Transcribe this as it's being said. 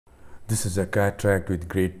This is a cataract with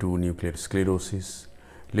grade 2 nuclear sclerosis.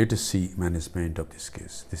 Let us see management of this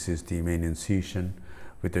case. This is the main incision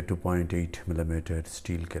with a 2.8 mm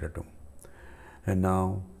steel keratome. And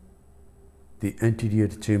now the anterior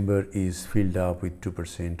chamber is filled up with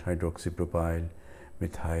 2% hydroxypropyl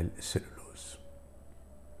methyl cellulose.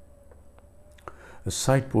 A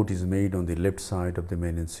side port is made on the left side of the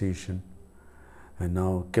main incision, and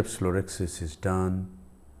now capsulorhexis is done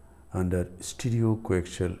under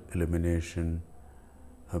stereocoaxial illumination.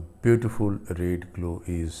 A beautiful red glow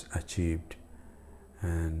is achieved,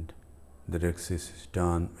 and the rhexis is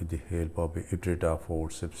done with the help of a Utrata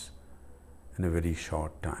forceps in a very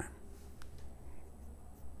short time.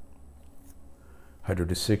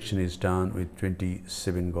 Hydrodissection is done with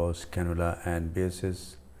 27 gauge cannula and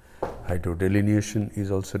bases. Hydrodelineation is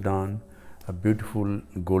also done. A beautiful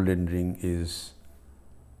golden ring is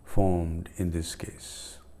formed in this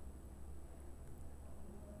case.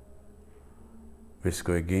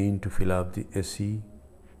 Visco again to fill up the SE,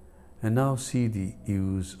 and now see the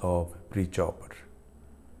use of Prechopper.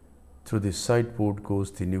 Through the side port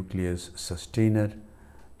goes the nucleus sustainer,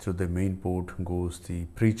 through the main port goes the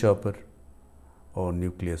Prechopper or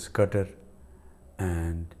nucleus cutter,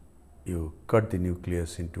 and you cut the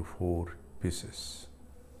nucleus into 4 pieces.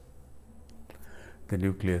 The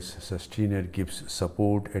nucleus sustainer gives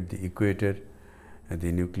support at the equator, and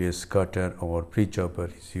the nucleus cutter or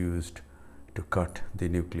Prechopper is used to cut the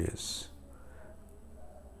nucleus.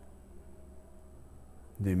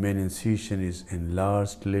 The main incision is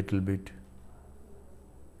enlarged a little bit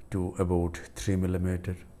to about 3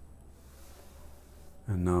 mm,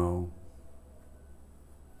 and now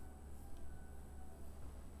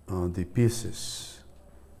the pieces,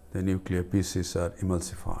 the nuclear pieces are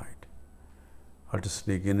emulsified.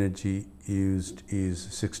 Ultrasonic energy used is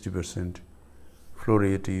 60%, flow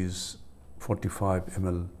rate is 45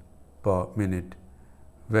 ml per minute,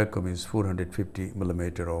 vacuum is 450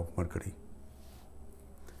 mm of mercury.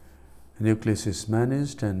 The nucleus is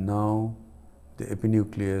managed, and now the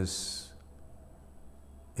epinucleus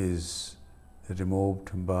is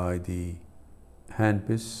removed by the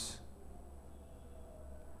handpiece,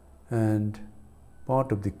 and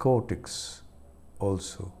part of the cortex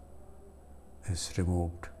also is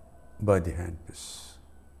removed by the handpiece.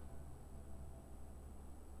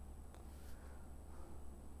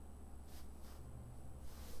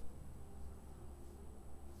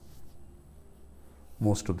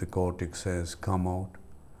 Most of the cortex has come out.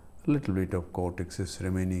 A little bit of cortex is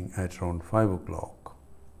remaining at around 5 o'clock.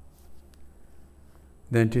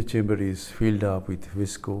 The antechamber is filled up with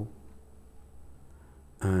visco,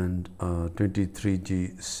 and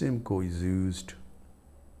 23G Simcoe is used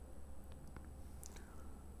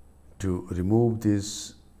to remove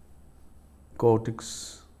this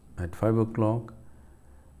cortex at 5 o'clock,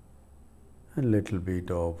 and little bit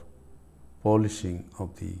of polishing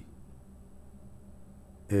of the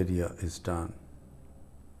area is done.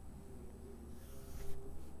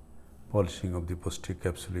 Polishing of the posterior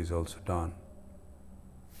capsule is also done.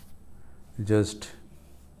 Just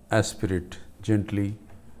aspirate gently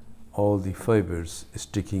all the fibers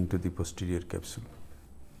sticking to the posterior capsule.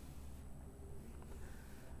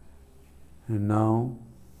 And now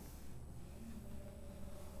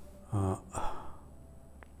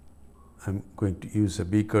I'm going to use a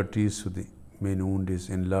beaker T, so the main wound is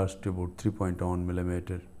enlarged to about 3.1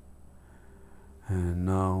 mm, and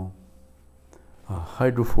now a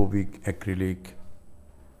hydrophobic acrylic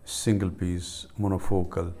single piece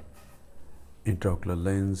monofocal intraocular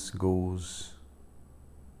lens goes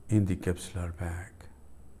in the capsular bag.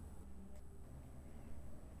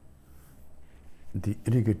 The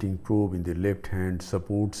irrigating probe in the left hand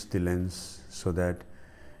supports the lens so that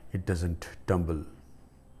it doesn't tumble.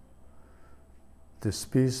 The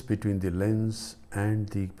space between the lens and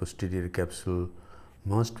the posterior capsule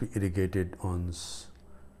must be irrigated once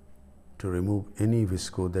to remove any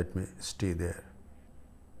visco that may stay there.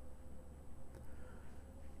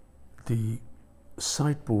 The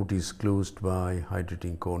side port is closed by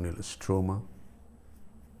hydrating corneal stroma.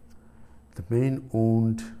 The main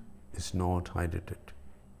wound is not hydrated.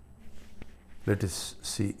 Let us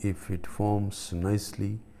see if it forms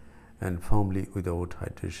nicely and firmly without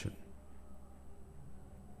hydration.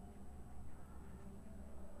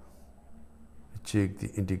 Check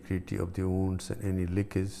the integrity of the wounds and any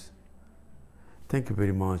leakage. Thank you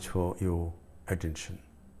very much for your attention.